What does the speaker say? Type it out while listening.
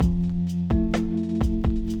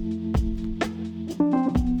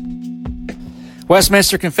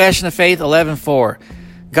Westminster Confession of Faith 11:4.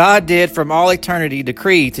 God did from all eternity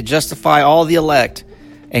decree to justify all the elect,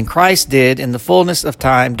 and Christ did in the fullness of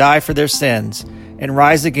time die for their sins and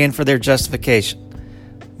rise again for their justification.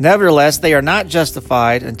 Nevertheless, they are not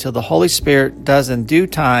justified until the Holy Spirit does in due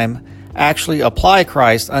time actually apply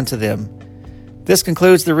Christ unto them. This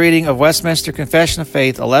concludes the reading of Westminster Confession of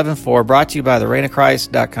Faith 11:4, brought to you by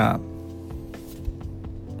thereignofchrist.com.